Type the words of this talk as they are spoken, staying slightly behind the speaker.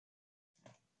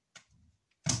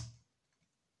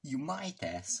you might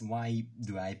ask, why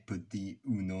do I put the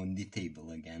Uno on the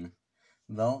table again?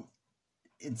 Well,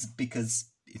 it's because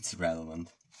it's relevant.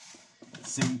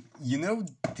 So, you know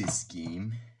this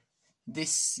game?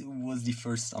 This was the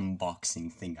first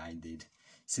unboxing thing I did.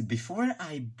 So before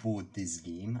I bought this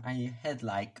game, I had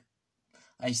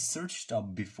I searched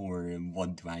up before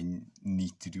what do I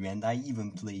need to do, and I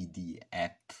even played the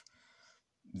app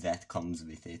that comes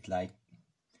with it. Like,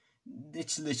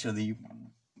 it's literally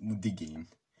the game.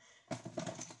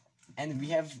 And we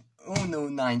have Uno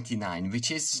 99,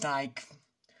 which is like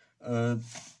a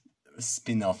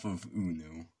spin-off of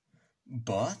Uno.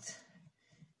 But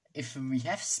if we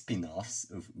have spin-offs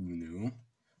of Uno,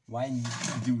 why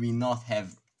do we not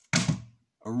have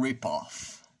a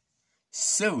rip-off?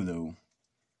 Solo.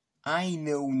 I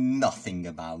know nothing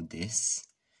about this.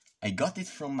 I got it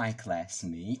from my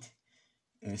classmate.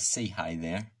 Say hi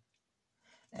there.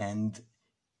 And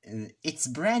it's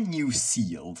brand new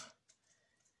sealed.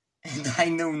 And I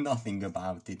know nothing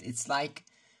about it. It's like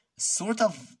sort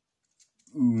of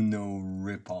Uno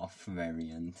rip-off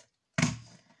variant.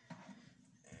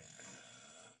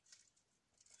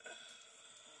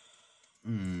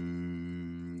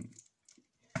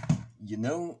 You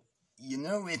know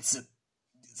it's a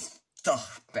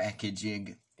tough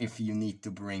packaging if you need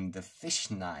to bring the fish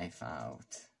knife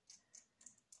out.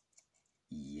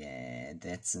 Yeah,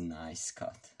 that's a nice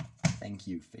cut. Thank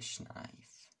you, fish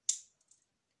knife.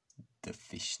 The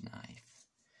fish knife.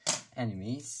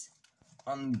 Anyways,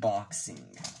 unboxing.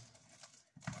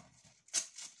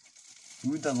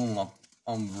 Who doesn't love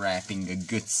unwrapping a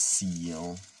good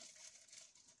seal?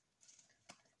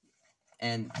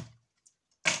 And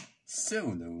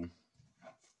Solo.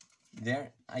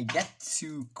 There, I get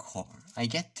two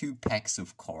packs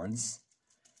of cards,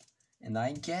 and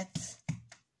I get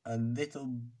a little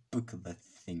booklet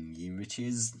thingy, which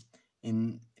isn't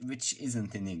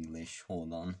in English.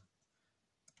 Hold on.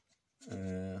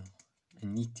 I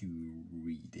need to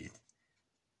read it.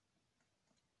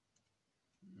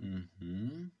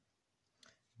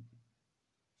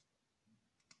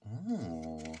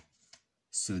 Oh,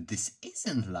 so this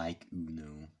isn't like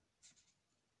Uno.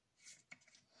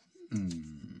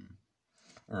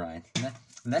 Alright,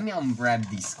 let me unwrap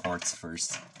these cards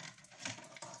first.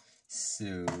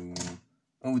 So,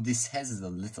 oh, this has a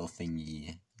little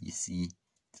thingy, you see?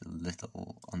 It's a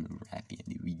little unwrapping,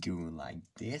 and we go like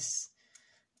this,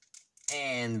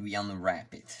 and we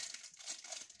unwrap it.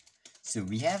 So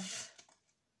we have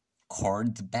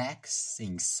card backs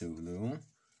saying Solo.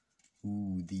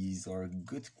 Ooh, these are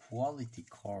good quality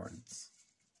cards.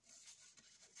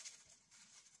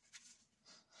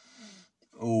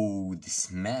 Oh, the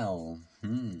smell.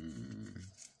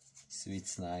 So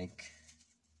it's like,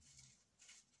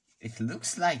 it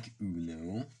looks like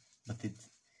Uno, but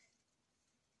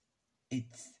it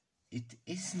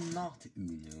is not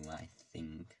Uno, I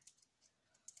think.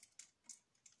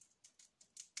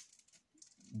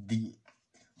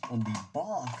 On the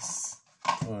box,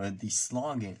 or the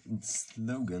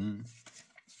slogan,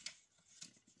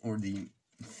 or the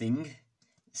thing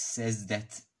says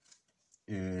that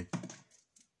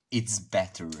it's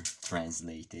better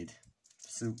translated.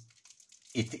 So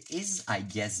it is, I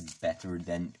guess, better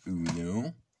than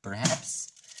Uno,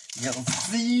 perhaps. We'll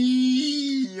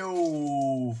see.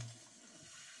 Oh,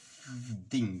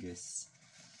 dingus.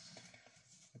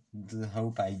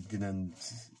 Hope I didn't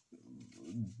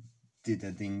did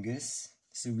a dingus.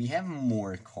 So we have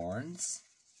more cards.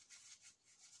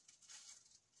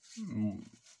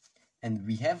 And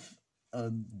we have a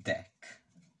deck.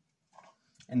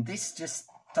 And this just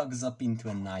tugs up into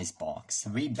a nice box.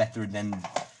 Way better than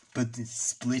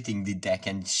splitting the deck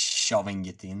and shoving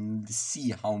it in.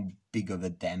 See how big of a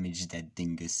damage that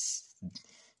dingus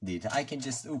did. I can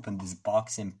just open this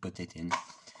box and put it in.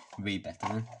 Way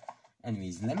better.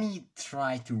 Anyways, let me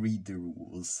try to read the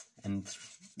rules and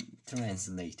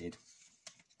translate it.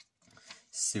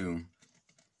 So,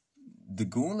 the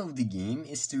goal of the game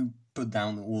is to put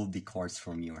down all the cards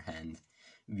from your hand.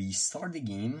 We start the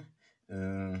game.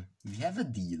 We have a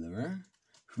dealer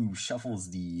who shuffles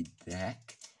the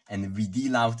deck, and we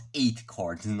deal out 8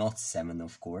 cards, not 7,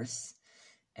 of course.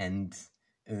 And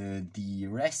the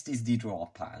rest is the draw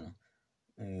pile.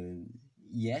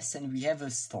 Yes, and we have a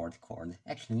start card.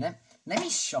 Actually, let me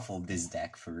shuffle this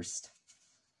deck first.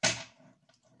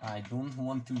 I don't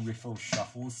want to riffle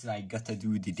shuffle, so I gotta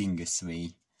do the dingus way.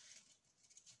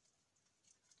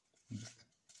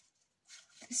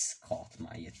 This caught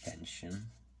my attention.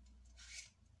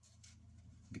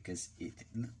 Because it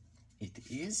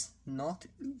is not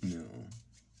Uno.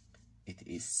 It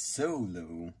is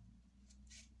Solo.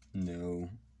 No.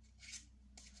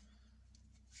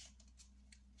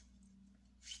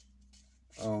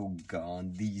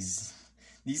 god, these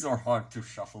are hard to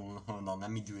shuffle. Hold on,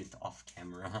 let me do it off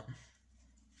camera.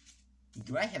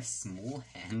 Do I have small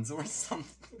hands or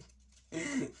something?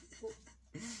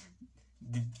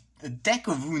 The deck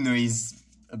of Uno is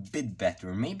a bit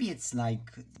better. Maybe it's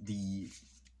like the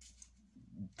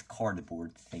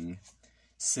cardboard thing.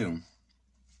 So,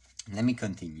 let me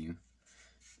continue.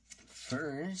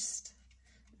 First,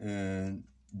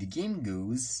 the game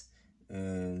goes,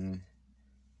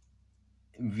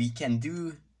 we can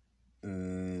do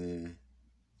 1,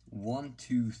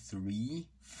 2, 3,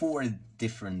 4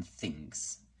 different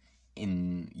things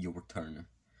in your turn.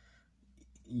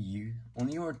 On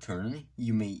your turn,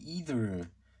 you may either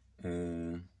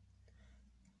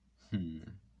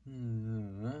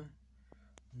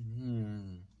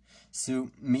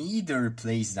may either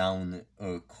place down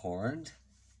a card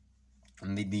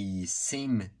with the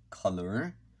same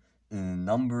color,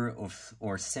 number of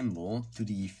or symbol to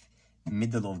the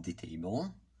middle of the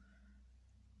table,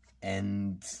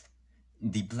 and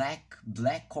the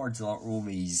black cards are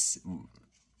always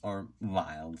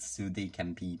wild, so they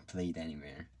can be played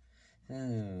anywhere.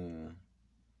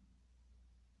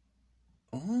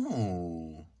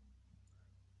 Oh.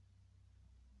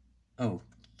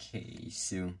 Okay,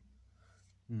 so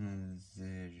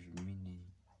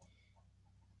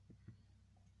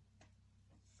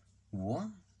what?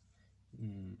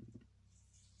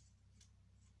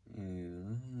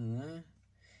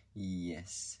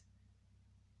 Yes.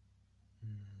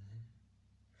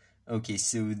 Okay,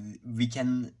 so we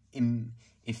can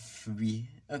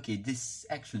okay, this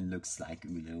actually looks like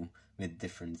Uno with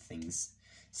different things.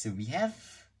 So we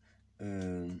have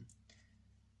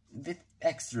with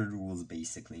extra rules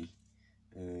basically.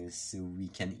 So we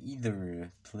can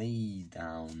either play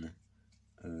down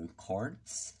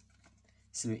cards.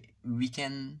 So we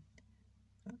can.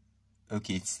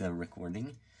 Okay, it's still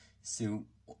recording. So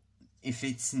if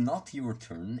it's not your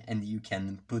turn and you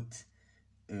can put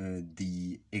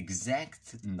the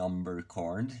exact number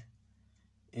card,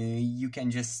 you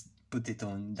can just put it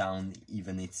down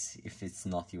even if it's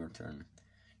not your turn.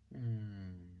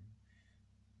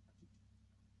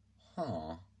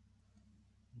 Huh.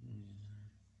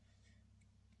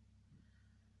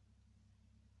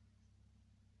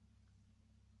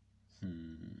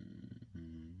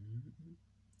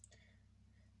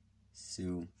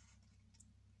 So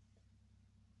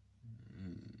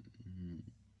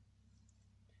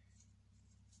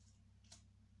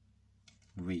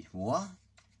wait, what?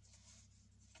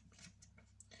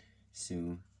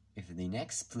 So if the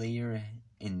next player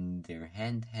in their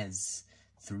hand has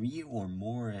 3 or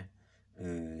more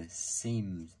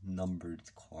same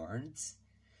numbered cards,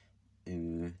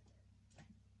 they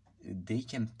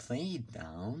can play it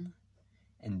down,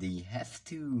 and they have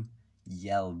to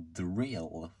yell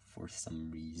drill for some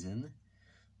reason,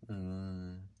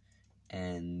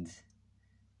 and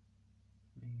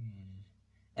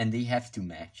they have to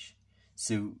match.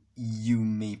 So you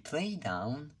may play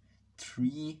down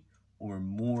 3 or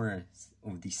more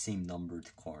of the same numbered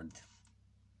card.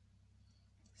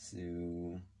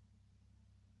 So,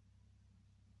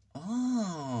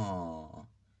 oh,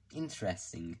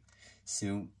 interesting.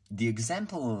 So the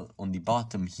example on the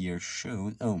bottom here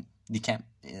shows. Oh,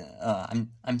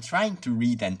 I'm trying to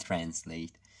read and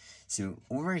translate. So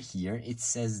over here it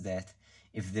says that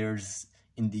if there's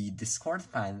in the discard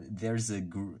pile there's a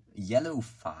yellow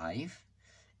 5,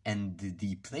 and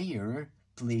the player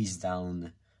plays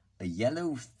down a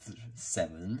yellow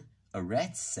 7, a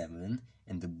red 7,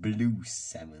 and a blue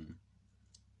 7.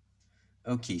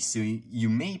 Okay, so you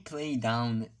may play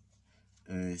down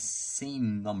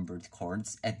same numbered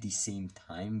cards at the same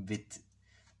time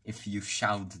if you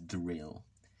shout drill,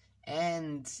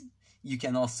 and you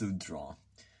can also draw.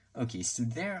 Okay, so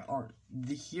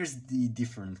here's the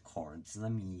different cards.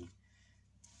 Let me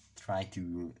try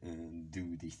to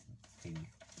do this thing.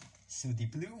 So the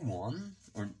blue one,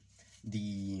 or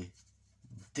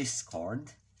this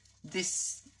card,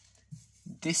 this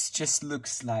just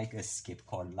looks like a skip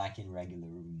card, like in regular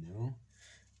Uno.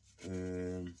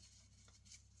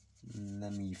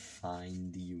 Let me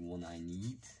find the one I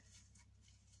need.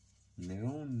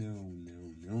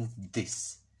 No.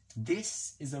 This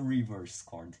is a reverse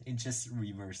card. It just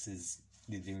reverses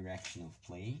the direction of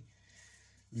play.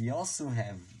 We also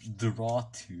have draw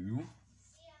 2.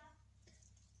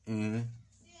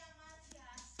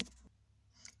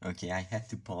 Okay, I had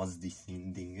to pause the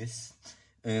thing, dingus.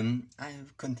 I'll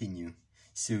continue.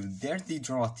 So there's the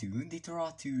draw 2. The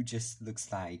draw 2 just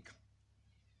looks like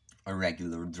a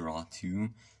regular draw 2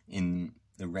 in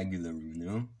the regular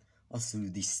Uno. Also,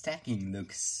 the stacking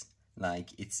looks like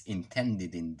it's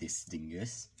intended in this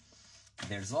dingus.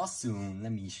 there's also,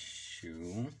 let me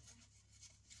show,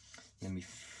 let me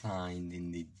find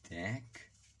in the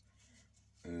deck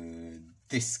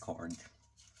this card.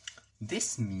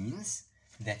 This means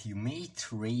that you may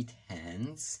trade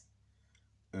hands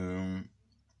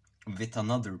with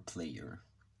another player.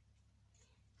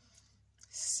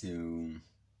 So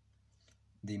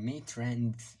they may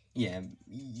trade, yeah,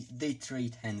 they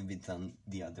trade hand with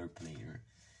the other player.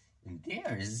 And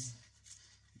there's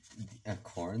a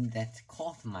card that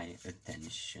caught my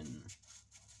attention.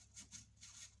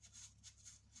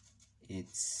 It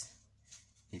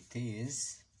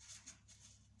is,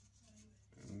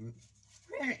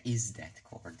 where is that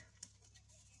card?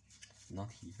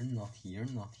 Not here, not here,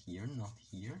 not here, not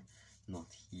here,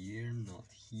 not here, not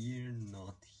here,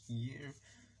 not here.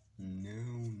 No,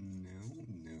 no,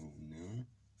 no, no.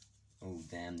 Oh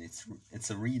damn, it's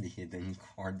a really hidden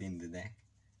card in the deck.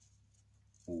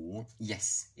 Oh,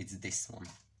 yes, it's this one.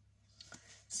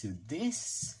 So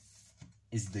this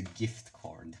is the gift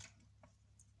card.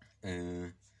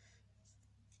 And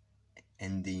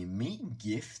they may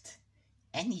gift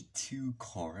any 2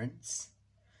 cards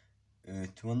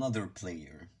to another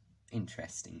player.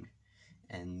 Interesting.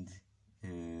 And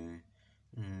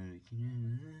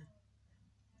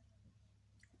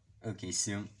okay,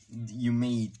 so you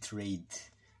may trade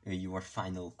your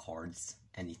final cards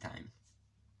anytime.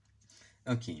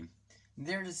 Okay,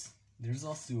 there's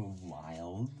also a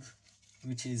wild,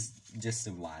 which is just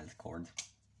a wild card,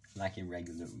 like a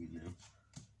regular Uno,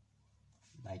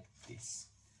 like this.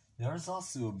 There's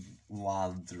also a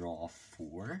wild draw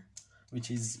 4, which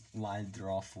is wild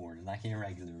draw 4, like a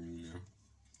regular Uno.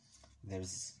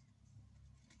 There's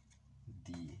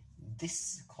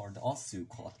this card also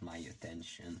caught my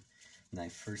attention when I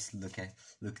first looked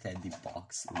at the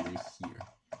box over here.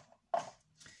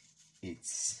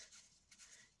 It's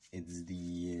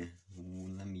the,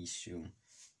 let me show,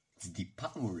 it's the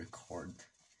power card.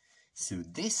 So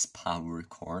this power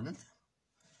card,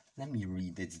 let me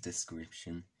read its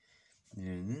description.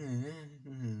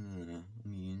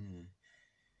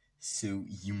 So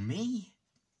you may,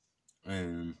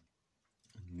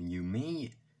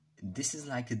 this is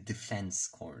like a defense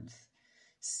card.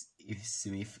 If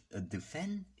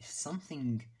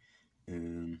something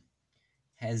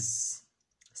has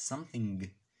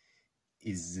something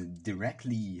is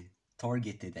directly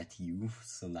targeted at you,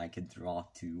 so like a draw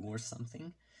 2 or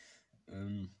something,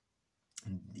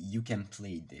 you can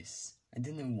play this. I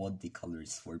don't know what the color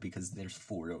is for, because there's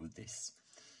 4 of this.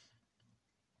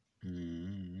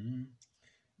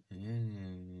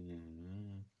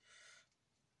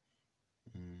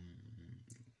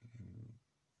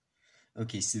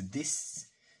 Okay, so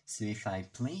if I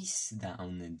place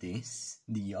down this,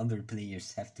 the other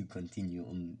players have to continue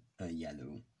on a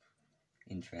yellow.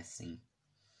 Interesting.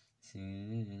 So,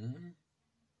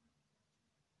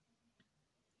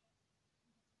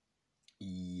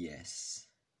 yes.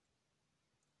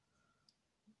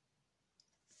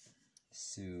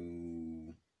 So,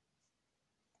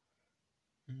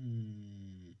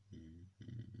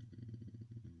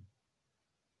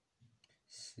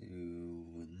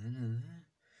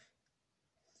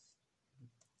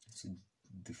 so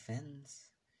defense.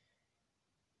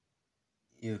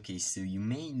 Okay, so you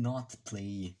may not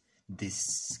play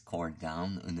this card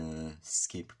down on a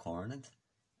skip card,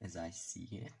 as I see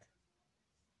it.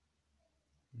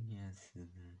 Yes.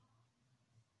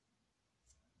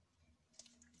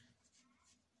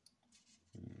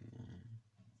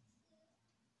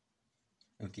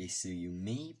 Okay, so you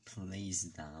may place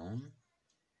down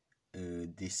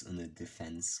this on a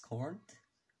defense card.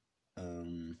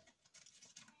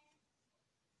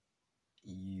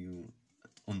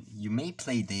 You may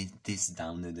play this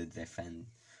down on the defense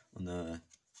on a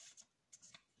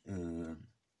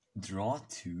draw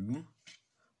 2,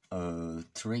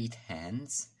 trade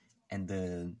hands, and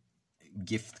the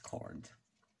gift card.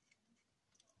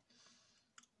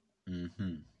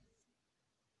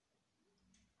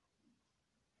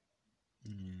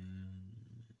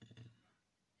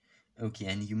 Okay,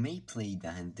 and you may play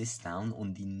this down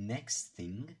on the next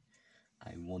thing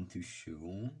I want to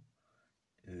show,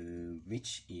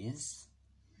 which is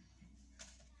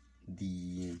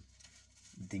the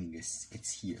dingus.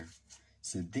 It's here.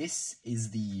 So this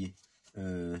is the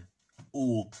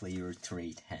all player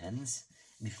trade hands.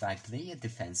 If I play a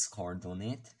defense card on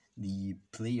it, the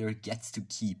player gets to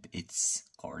keep its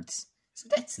cards. So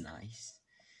that's nice.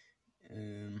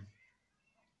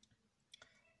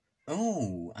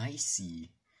 Oh, I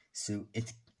see. So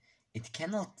it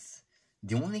cannot.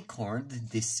 The only card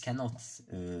this cannot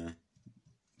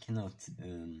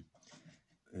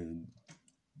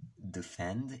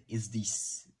defend is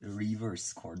this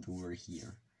reverse card over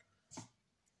here.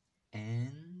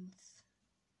 And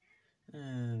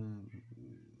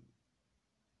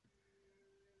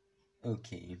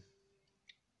okay.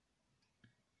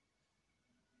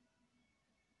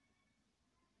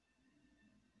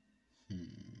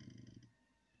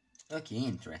 Okay,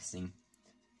 interesting.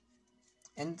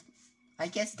 And I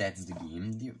guess that's the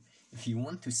game. If you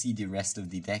want to see the rest of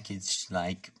the deck, it's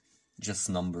like just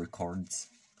number cards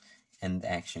and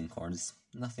action cards.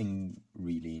 Nothing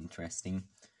really interesting.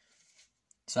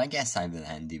 So I guess I will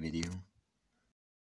end the video.